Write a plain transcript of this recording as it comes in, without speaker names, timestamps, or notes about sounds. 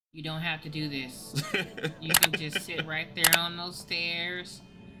You don't have to do this. You can just sit right there on those stairs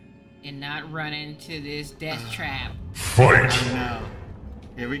and not run into this death trap. Fight! No.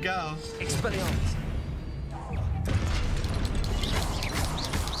 Here we go. Expelliarmus.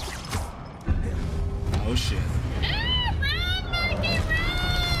 Oh shit. Ah, run, Micah,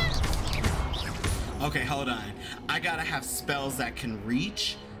 run! Okay, hold on. I gotta have spells that can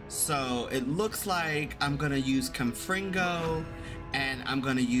reach. So it looks like I'm gonna use Confringo and I'm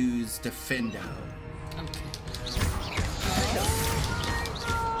gonna use Defendo. Okay.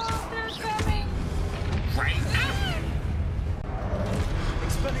 Oh, they're coming. Right.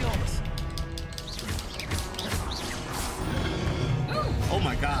 Expelliarmus. Oh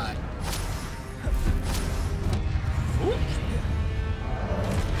my god. Ooh.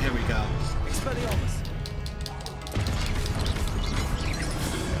 Here we go. Expelliarmus.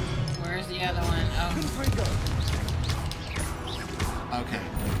 Where's the other one? Oh. Confringo. Okay.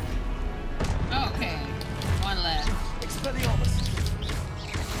 Okay. One left. Expelliarmus.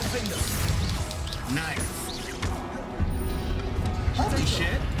 Defender. Nice. Holy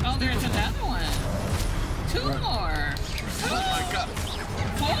shit. Oh, there's another one. Two more. Oh my god.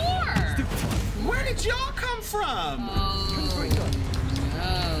 4. Where did y'all come from? Oh, no.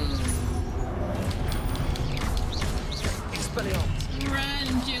 Expelliarmus. Run,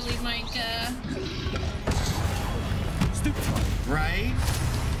 Julie Micah. Stupefy. Right?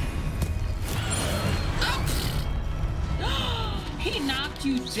 He knocked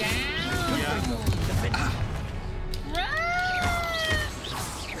you down. Yeah. Defender. Run!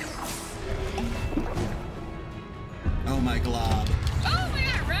 Oh my glob. Oh my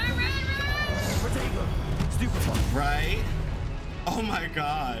god, run, run, Protego. Stupefy. Right? Oh my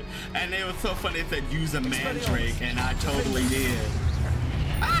god. And it was so funny it said use a mandrake and I totally did.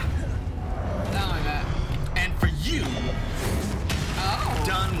 run! Oh my god. And for you, Oh.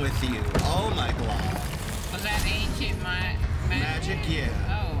 done with you. Oh my glob. Was that ancient Magic, yeah.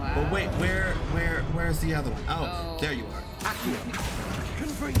 Oh wow. But wait, where's the other one? Oh, Oh. there you are. Accio.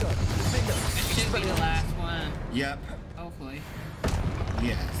 Confringo. Defender. It should be the last one. Yep. Hopefully.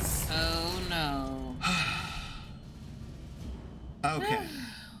 Yes. Oh no. Okay.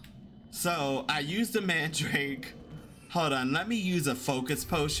 So I used a mandrake. Hold on, let me use a focus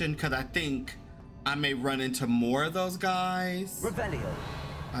potion because I think I may run into more of those guys. Revelio.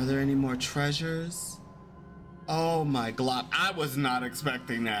 Are there any more treasures? Oh my glob. I was not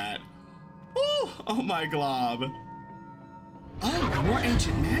expecting that. Ooh, oh my glob. Oh, more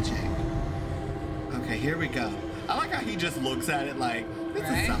ancient magic. Okay, here we go. I like how he just looks at it like, this is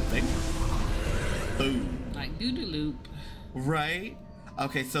Right? something. Boom. Like doo-doo loop. Right?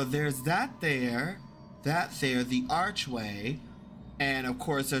 Okay, so there's that there, the archway, and of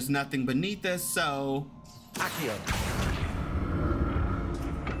course there's nothing beneath us, so... Accio.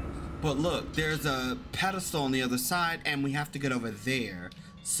 But look, there's a pedestal on the other side, and we have to get over there.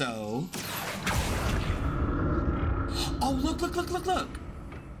 So... Oh, look!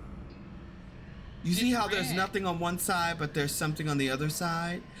 You see how there's nothing on one side, but there's something on the other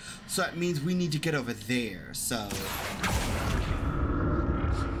side? So that means we need to get over there, so...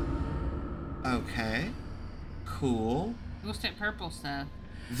 Okay. Cool. What's that purple stuff?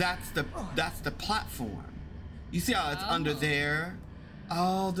 That's the platform. You see how it's under there?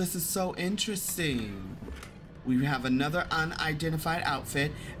 Oh, this is so interesting. We have another unidentified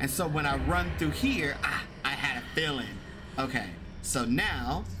outfit, and so when I run through here, I had a feeling. Okay, so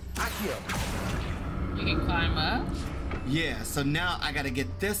now... Accio. You can climb up? Yeah, so now I gotta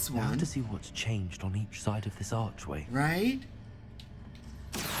get this Now one. to see what's changed on each side of this archway. Right?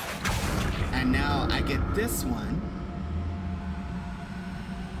 And now I get this one.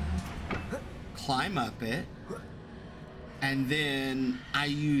 Climb up it. And then I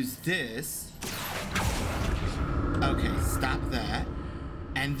use this. Okay, stop that.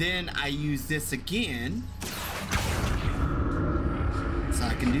 And then I use this again. So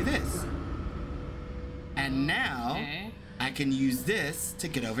I can do this. And now I can use this to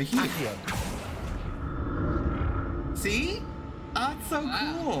get over here. Accio. See? Oh, it's so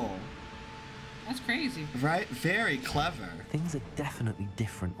cool. That's crazy. Right? Very clever. Things are definitely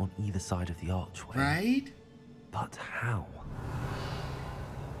different on either side of the archway. Right? But how?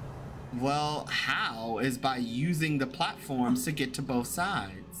 Well, how is by using the platforms to get to both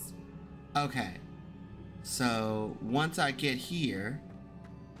sides. Okay. So, once I get here...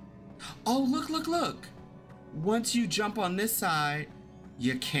 Oh, look! Once you jump on this side,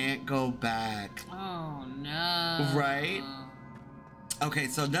 you can't go back. Oh no. Right? Okay,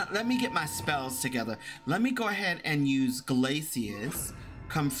 so now, let me get my spells together. Let me go ahead and use Glacius,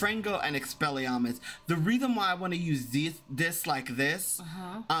 Confringo and Expelliarmus. The reason why I want to use this like this,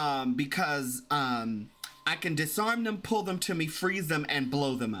 because I can disarm them, pull them to me, freeze them, and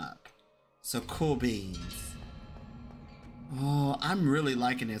blow them up. So cool beans. Oh, I'm really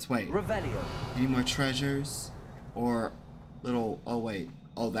liking this. Wait. Revelio. Any more treasures? Or little... Oh, wait.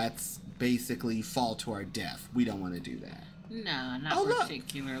 Oh, that's basically fall to our death. We don't want to do that. No, not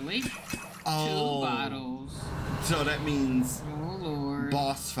particularly. Oh. 2 bottles. So that means... Oh, Lord.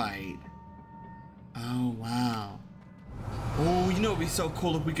 Boss fight. Oh, wow. Oh, you know it'd be so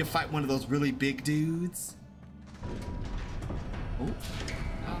cool if we could fight one of those really big dudes. Oh.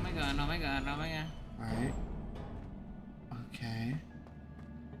 Oh my god, oh my god, oh my god. Alright. Okay.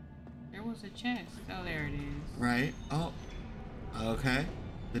 There was a chest. Oh, there it is. Right. Oh. Okay.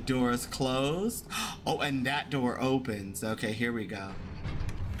 The door is closed. Oh, and that door opens. Okay, here we go.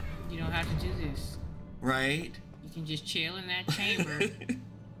 You don't have to do this. Right? You can just chill in that chamber.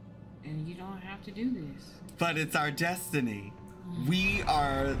 And you don't have to do this. But it's our destiny. We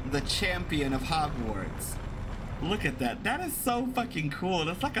are the champion of Hogwarts. Look at that. That is so fucking cool.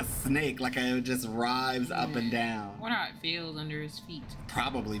 It's like a snake, like it just writhes up and down. Wonder how it feels under his feet.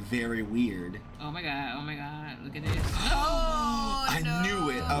 Probably very weird. Oh my god, oh my god. Look at this. Oh, I knew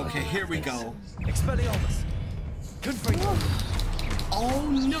it. Okay, here we go. Expelliarmus. Confringo. Oh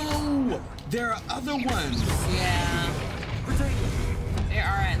no! There are other ones. Yeah. Protego. There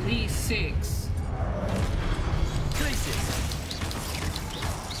are at least 6. Glacius.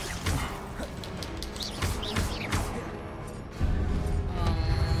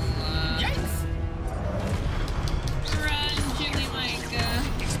 Yikes! Run, Jimmy Micah.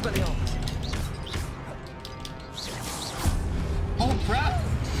 Expelliarmus. Oh crap!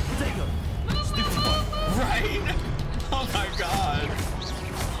 Protego. Stupefy. Right? Oh my god!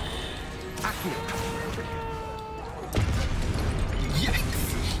 Accio. Yikes!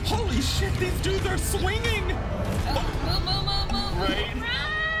 Holy shit, these dudes are swinging! Right?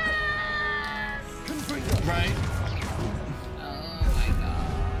 Confringo. Right? Oh my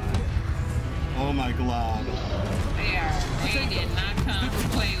god. Oh my god. They did not come to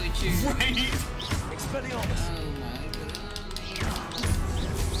play with you. Right? Expelliarmus. Oh my god.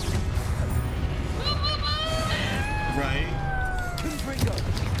 Right? Confringo.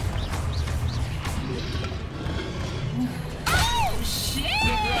 Oh shit!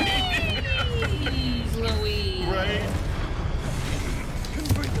 Jeez Louise. Right?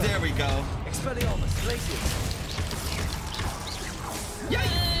 Confringo. There we go. Expelliarmus. Glacius. Run,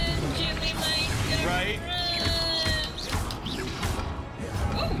 Jimmy Micah. Right? Run.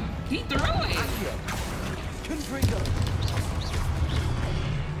 Oh, he threw it. Accio. Confringo.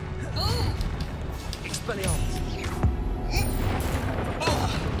 Oh. Expelliarmus.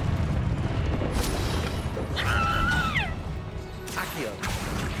 Accio.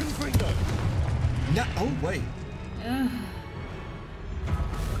 Confringo. No, oh wait.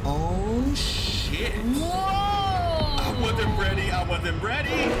 Oh shit. Whoa. I wasn't ready. I wasn't ready.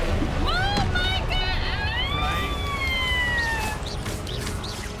 Oh my god. Right?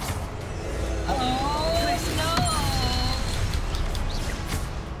 Oh no.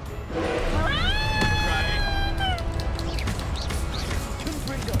 Right?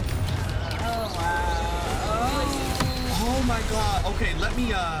 Confringo. Oh wow. Oh my god. Okay, let me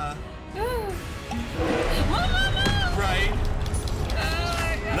right?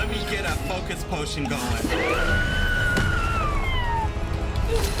 Let me get a focus potion going.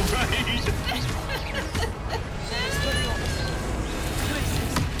 Right?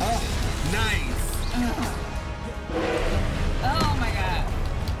 Oh, nice. Oh my god.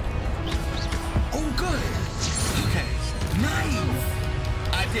 Oh, good. Okay, nice.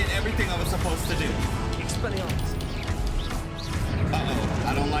 I did everything I was supposed to do. Expelliarmus. Uh-oh,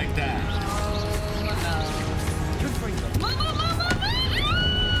 I don't like that. Confringo.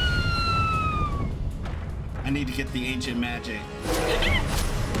 I need to get the ancient magic.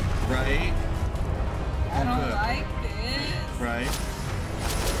 Right? I don't good. like this. Right?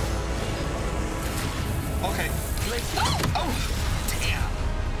 Okay. Oh, damn.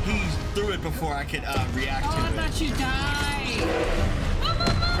 He threw it before I could react Oh, I to it. thought you died.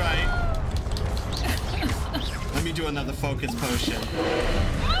 Right? Let me do another focus potion.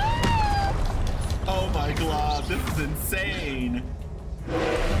 Oh my god, this is insane.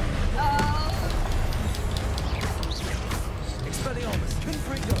 Expelliarmus.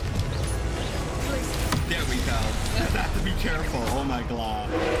 Confringo. Glacius. There we go. I have to be careful. Oh my god.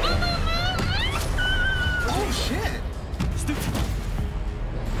 Oh shit. Stupefy.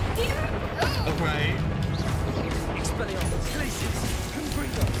 Oh, right? Expelliarmus. Glacius.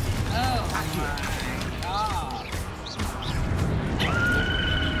 Confringo. Oh my god.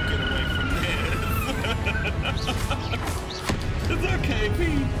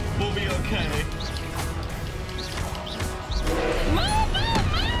 We'll be okay. Move!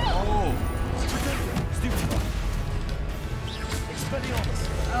 Oh. Stupefy. Expelliarmus.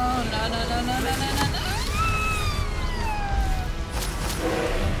 Oh, no.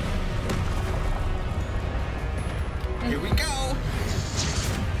 Here we go.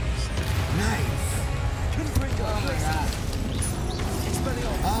 Nice. Oh my god.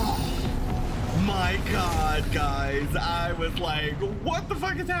 Expelliarmus. Oh my god, guys. I was like, what the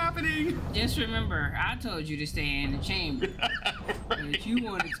fuck is happening? Just remember, I told you to stay in the chamber. If you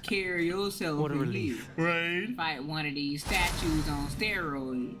wanted to carry yourself What a in relief. here, Right? fight one of these statues on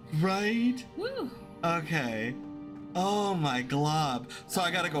steroids. Right? Woo. Okay. Oh my glob. So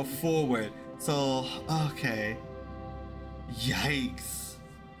I gotta go forward. So, okay. Yikes.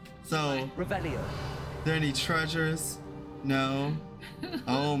 So, Revelio. there any treasures? No?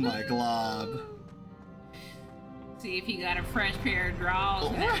 Oh my glob. See if he got a fresh pair of drawers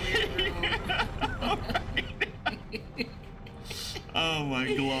in that weird room. Oh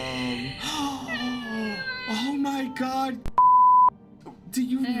my glob. Oh my god. Do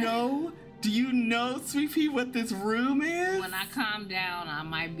you know? Do you know, Sweetpea, what this room is? When I calm down, I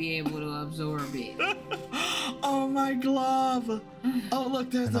might be able to absorb it. Oh my glove. Oh look,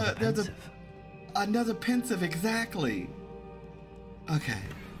 there's Pensive. another pensive, exactly. Okay.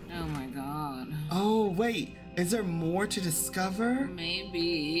 Oh my god. Oh wait, is there more to discover?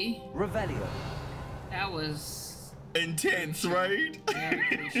 Maybe. Revelio. That was Intense, right?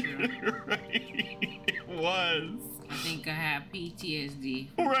 very crucial. Right. It was. I think I have PTSD.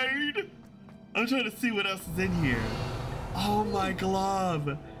 Right? I'm trying to see what else is in here. Oh my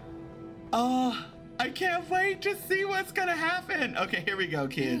glove. Oh, I can't wait to see what's gonna happen. Okay, here we go,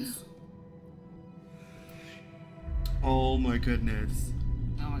 kids. Oh my goodness.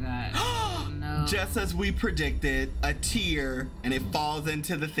 Oh my god. Oh, no. Just as we predicted, a tear and it falls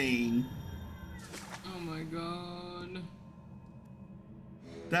into the thing. Oh my god.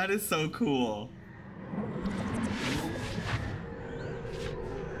 That is so cool.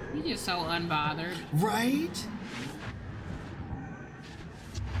 He's just so unbothered. Right?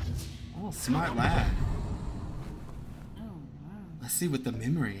 Oh, smart lad. Oh wow. Let's see what the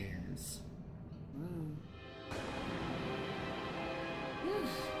memory is. Ooh.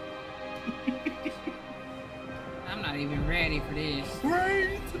 I'm not even ready for this.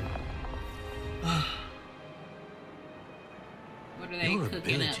 Right? What are they Your cooking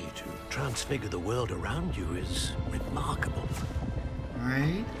up? ability to transfigure the world around you is remarkable.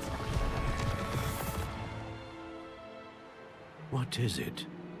 Right? What is it?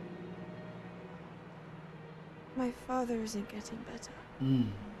 My father isn't getting better. Mm.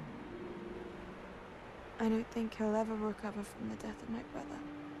 I don't think he'll ever recover from the death of my brother.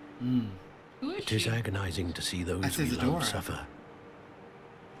 Mm. Who is It is she? agonizing to see those That's we Isadora. love suffer.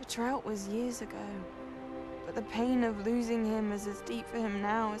 The drought was years ago, but the pain of losing him is as deep for him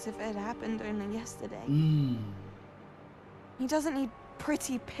now as if it had happened only yesterday. Mm. He doesn't need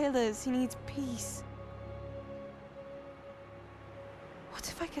pretty pillars, he needs peace. What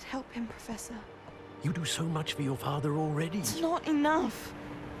if I could help him, Professor? You do so much for your father already. It's not enough.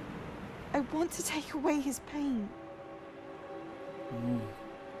 I want to take away his pain. Mm.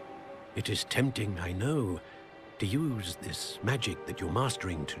 It is tempting, I know, to use this magic that you're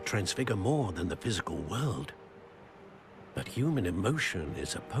mastering to transfigure more than the physical world. But human emotion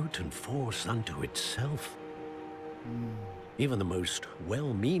is a potent force unto itself. Even the most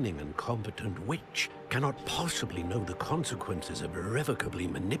well-meaning and competent witch cannot possibly know the consequences of irrevocably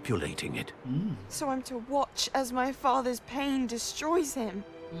manipulating it. Mm. So I'm to watch as my father's pain destroys him.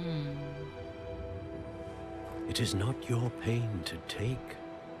 Hmm. It is not your pain to take.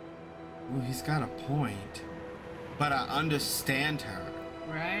 Well, he's got a point. But I understand her.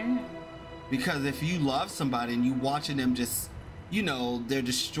 Right? Because if you love somebody and you watching them just, you know, they're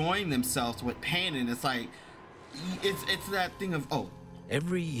destroying themselves with pain, and it's like, it's that thing of, oh.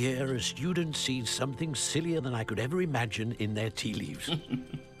 Every year, a student sees something sillier than I could ever imagine in their tea leaves.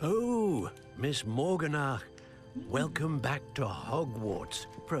 Oh, Miss Morganach, welcome back to Hogwarts,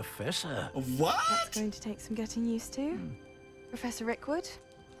 Professor. What? That's going to take some getting used to. Professor Rickwood?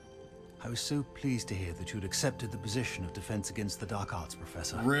 I was so pleased to hear that you'd accepted the position of Defense Against the Dark Arts,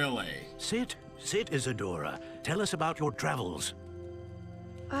 Professor. Really? Sit, Isadora. Tell us about your travels.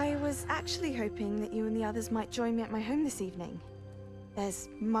 I was actually hoping that you and the others might join me at my home this evening. There's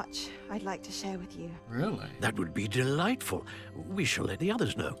much I'd like to share with you. Really? That would be delightful. We shall let the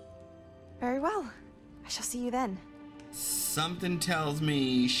others know. Very well. I shall see you then. Something tells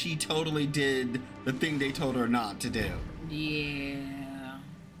me she totally did the thing they told her not to do. Yeah.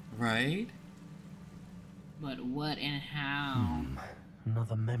 Right? But what and how?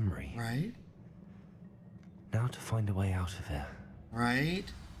 Another memory. Right? Now to find a way out of here. Right?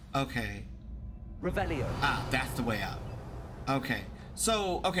 Okay. Revelio. Ah, that's the way out. Okay.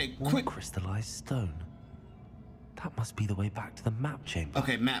 So, okay, One quick. crystallized stone. That must be the way back to the map chamber.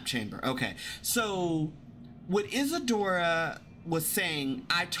 Okay, map chamber. Okay. So, what Isadora was saying,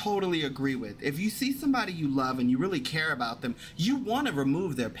 I totally agree with. If you see somebody you love and you really care about them, you want to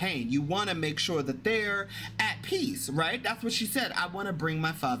remove their pain. You want to make sure that they're at peace, right? That's what she said. I want to bring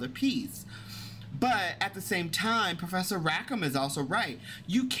my father peace. But at the same time, Professor Rackham is also right.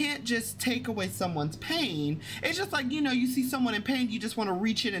 You can't just take away someone's pain. It's just like, you know, you see someone in pain, you just want to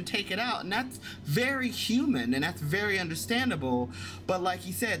reach in and take it out. And that's very human and that's very understandable. But like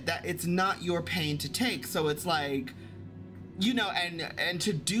he said, that it's not your pain to take. So it's like, you know, and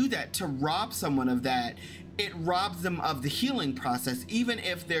to do that, to rob someone of that, it robs them of the healing process. Even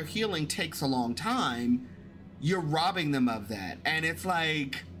if their healing takes a long time, you're robbing them of that. And it's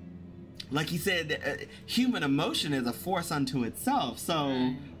like he said, human emotion is a force unto itself.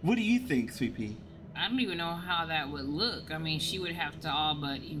 So what do you think, Sweetpea? I don't even know how that would look. I mean, she would have to all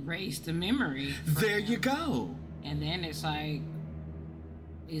but erase the memory. There you go. And then it's like,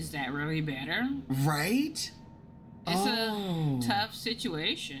 is that really better? Right? It's a tough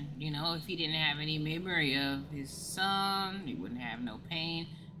situation. You know, if he didn't have any memory of his son, he wouldn't have no pain.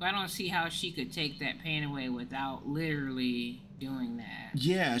 But I don't see how she could take that pain away without literally doing that.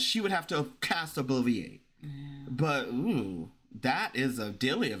 Yeah, she would have to cast Obliviate. Yeah. But, ooh, that is a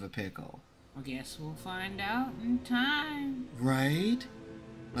dilly of a pickle. I guess we'll find out in time. Right?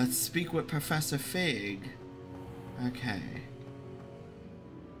 Let's speak with Professor Fig. Okay.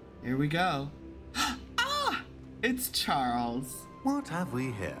 Here we go. Ah! It's Charles. What have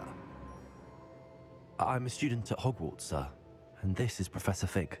we here? I'm a student at Hogwarts, sir. And this is Professor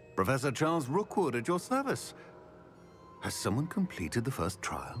Fig. Professor Charles Rookwood at your service. Has someone completed the first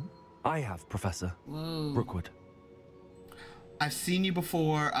trial? I have, Professor. Whoa. Rookwood. I've seen you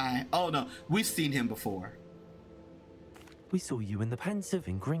before. Oh no, we've seen him before. We saw you in the Pensive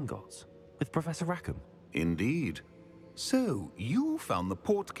in Gringotts with Professor Rackham. Indeed. So, you found the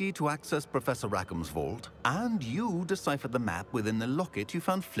portkey to access Professor Rackham's vault, and you deciphered the map within the locket you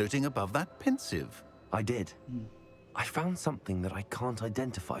found floating above that Pensive. I did. I found something that I can't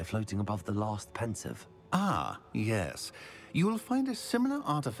identify floating above the last Pensive. Ah, yes. You will find a similar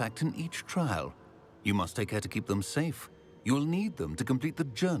artifact in each trial. You must take care to keep them safe. You will need them to complete the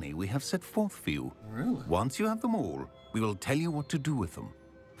journey we have set forth for you. Really? Once you have them all, we will tell you what to do with them.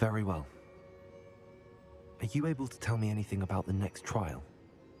 Very well. Are you able to tell me anything about the next trial?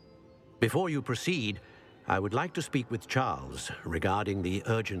 Before you proceed, I would like to speak with Charles regarding the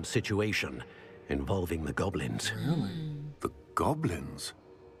urgent situation involving the goblins. Really? The goblins?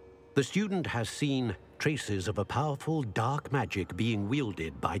 The student has seen traces of a powerful dark magic being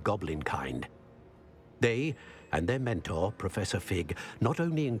wielded by goblin kind. They and their mentor, Professor Fig, not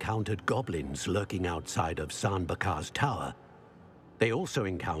only encountered goblins lurking outside of Sanbakar's tower, they also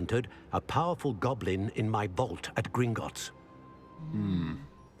encountered a powerful goblin in my vault at Gringotts.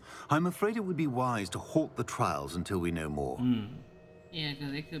 I'm afraid it would be wise to halt the trials until we know more. Yeah,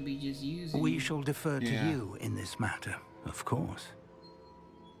 because they could be just using We it. shall defer to you in this matter, of course.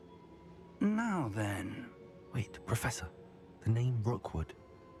 Now then, Wait, Professor. The name Rookwood.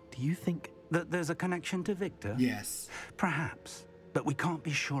 Do you think... that there's a connection to Victor? Yes. Perhaps, but we can't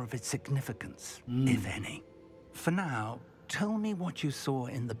be sure of its significance, if any. For now, tell me what you saw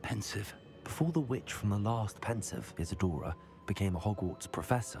in the Pensive. Before the witch from the last Pensive, Isadora, became a Hogwarts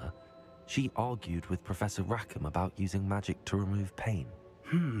professor, she argued with Professor Rackham about using magic to remove pain.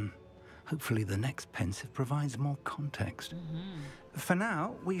 Hopefully the next Pensive provides more context. For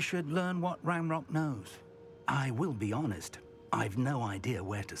now, we should learn what Ramrock knows. I will be honest, I've no idea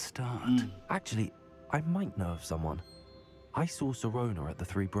where to start. Actually, I might know of someone. I saw Serona at the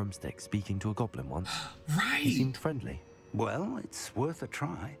Three Broomsticks speaking to a goblin once. He Right. seemed friendly. Well, it's worth a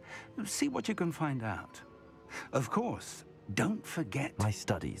try. See what you can find out. Of course, don't forget... My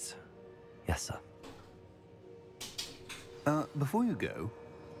studies. Yes, sir. Before you go,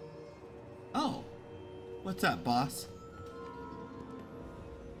 Oh. What's up, boss?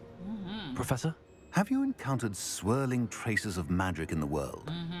 Professor? have you encountered swirling traces of magic in the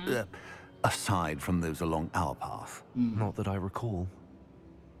world? Aside from those along our path. Not that I recall.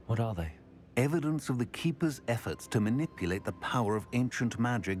 What are they? Evidence of the Keeper's efforts to manipulate the power of ancient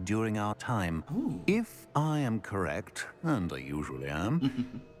magic during our time. If I am correct, and I usually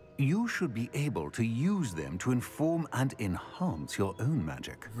am, you should be able to use them to inform and enhance your own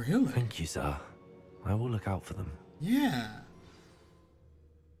magic. Really? Thank you, sir. I will look out for them. Yeah.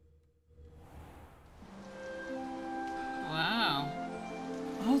 Wow.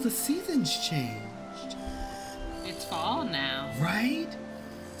 Oh, the seasons changed. It's fall now. Right?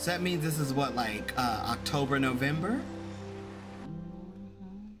 So that means this is what, like October, November?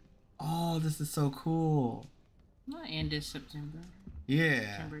 Oh, this is so cool. Not end of September. Yeah.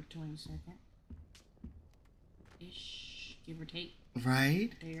 September 22nd. Ish, give or take.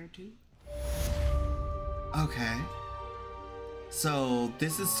 Right? A day or two. Okay. So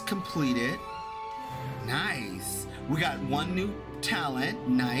this is completed. Nice. We got one new talent.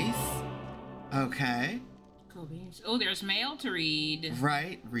 Nice. Okay. Cool beans. Oh, there's mail to read.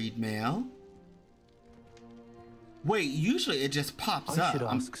 Right. Read mail. Wait, usually it just pops up. I should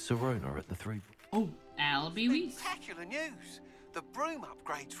ask Sirona at the three. Oh. Albie Weeks. Spectacular news. The broom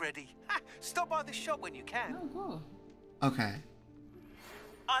upgrade's ready. Stop by the shop when you can. Oh, cool. Okay.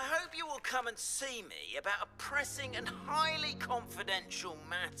 I hope you will come and see me about a pressing and highly confidential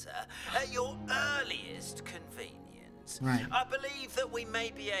matter at your earliest convenience. Right. I believe that we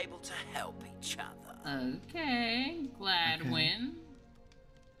may be able to help each other. Okay. Gladwin.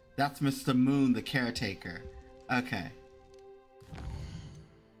 That's Mr. Moon, the caretaker. Okay.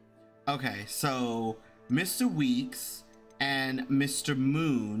 Okay, so Mr. Weeks and Mr.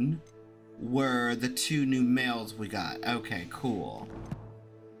 Moon were the two new males we got. Okay, cool.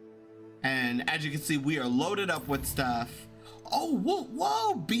 And as you can see, we are loaded up with stuff. Oh,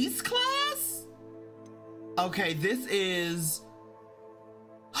 whoa, Beast class? Okay, this is...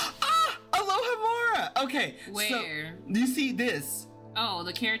 Aloha Mora! Okay, Where? So, you see this? Oh,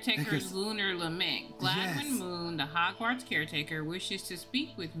 the caretaker's lunar lament. Gladwin Yes. Moon, the Hogwarts caretaker, wishes to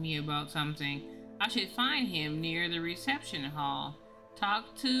speak with me about something. I should find him near the reception hall.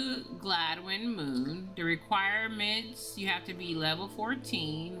 Talk to Gladwin Moon. The requirements, you have to be level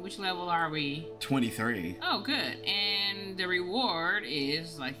 14. Which level are we? 23. Oh, good. And the reward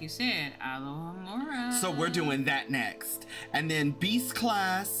is, like you said, Aloha Mora. So we're doing that next. And then Beast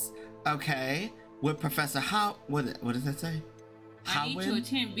class, okay, with Professor what does that say? I need to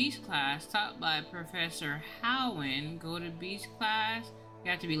attend Beast class taught by Professor Howen. Go to Beast class. You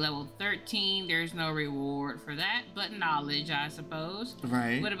have to be level 13. There's no reward for that, but knowledge, I suppose.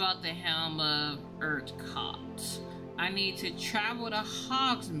 Right. What about the Helm of Urtkot? I need to travel to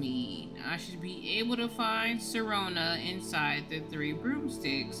Hogsmeade. I should be able to find Sirona inside the 3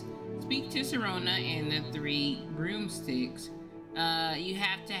 broomsticks. Speak to Sirona and the 3 broomsticks. You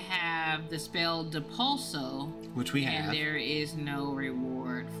have to have the spell Depulso, which we have, and there is no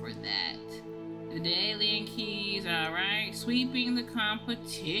reward for that. The alien keys, alright. Sweeping the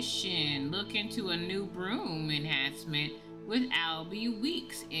competition. Look into a new broom enhancement with Albie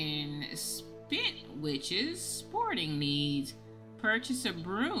Weeks in Spit Witches Sporting Needs. Purchase a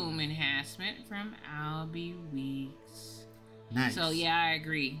broom enhancement from Albie Weeks. Nice. So yeah, I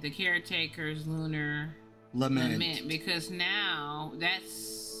agree. The caretaker's lunar lament, because now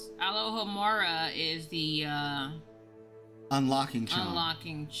that's Aloha Mora is the unlocking charm.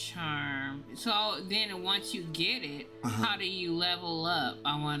 Unlocking charm. So then once you get it, how do you level up,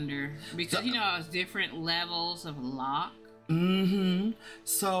 I wonder? Because so, you know, it's different levels of lock.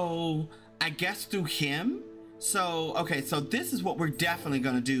 So I guess through him. So, okay, so this is what we're definitely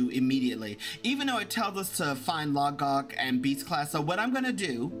going to do immediately. Even though it tells us to find Logok and Beast class. So what I'm going to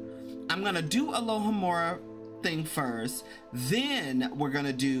do Aloha Mora thing first. Then we're going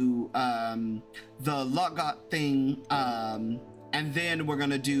to do the Logok thing. And then we're going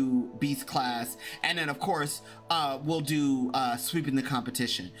to do Beast class. And then, of course, we'll do sweeping the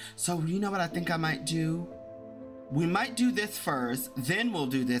competition. So you know what I think I might do? We might do this first. Then we'll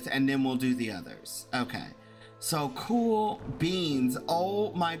do this. And then we'll do the others. Okay. So cool beans.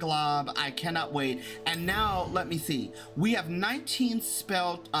 Oh my glob. I cannot wait. And now let me see. We have 19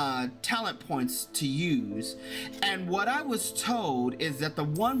 spell talent points to use. And what I was told is that the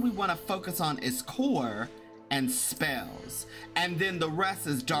one we want to focus on is core and spells. And then the rest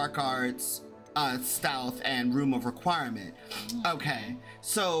is dark arts, stealth, and room of requirement. Okay.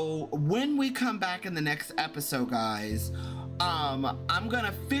 So when we come back in the next episode, guys, I'm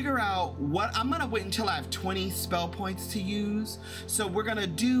gonna figure out what I'm gonna wait until I have 20 spell points to use. So we're gonna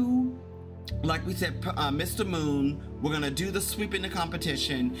do, like we said, Mr. Moon, we're gonna do the sweeping the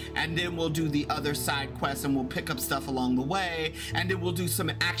competition, and then we'll do the other side quests, and we'll pick up stuff along the way, and then we'll do some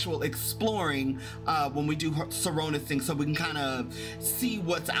actual exploring when we do Sirona's thing, so we can kind of see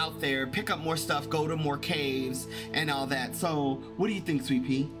what's out there, pick up more stuff, go to more caves, and all that. So what do you think,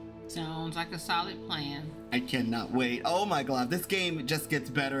 Sweetpea? Sounds like a solid plan. I cannot wait. Oh my god, this game just gets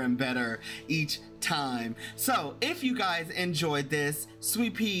better and better each time. So if you guys enjoyed this,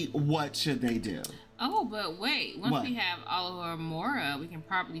 Sweetpea, what should they do? Oh, but wait, once we have Aloha Mora, we can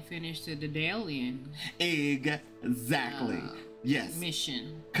probably finish the Daedalian. Exactly. Yes.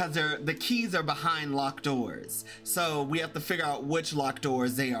 mission. Because the keys are behind locked doors. So we have to figure out which locked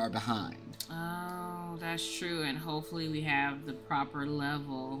doors they are behind. Oh, that's true. And hopefully we have the proper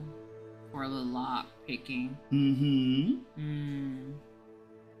level for the lock picking.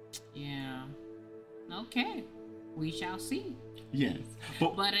 Yeah. Okay. We shall see. Yes.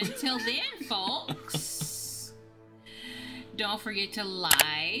 But until then, folks, don't forget to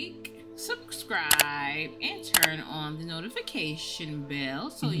like, subscribe, and turn on the notification bell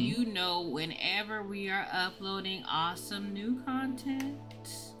so you know whenever we are uploading awesome new content.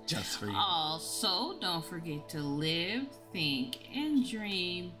 Just for you. Also, don't forget to live, think, and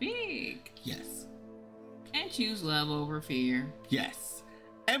dream big. Yes. And choose love over fear. Yes.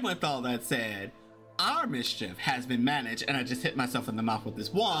 And with all that said, our mischief has been managed, and I just hit myself in the mouth with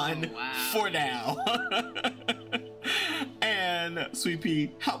this wand for now. And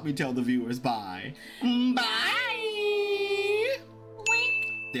Sweetpea, help me tell the viewers bye. Bye. Wink.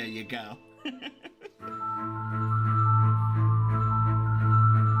 There you go.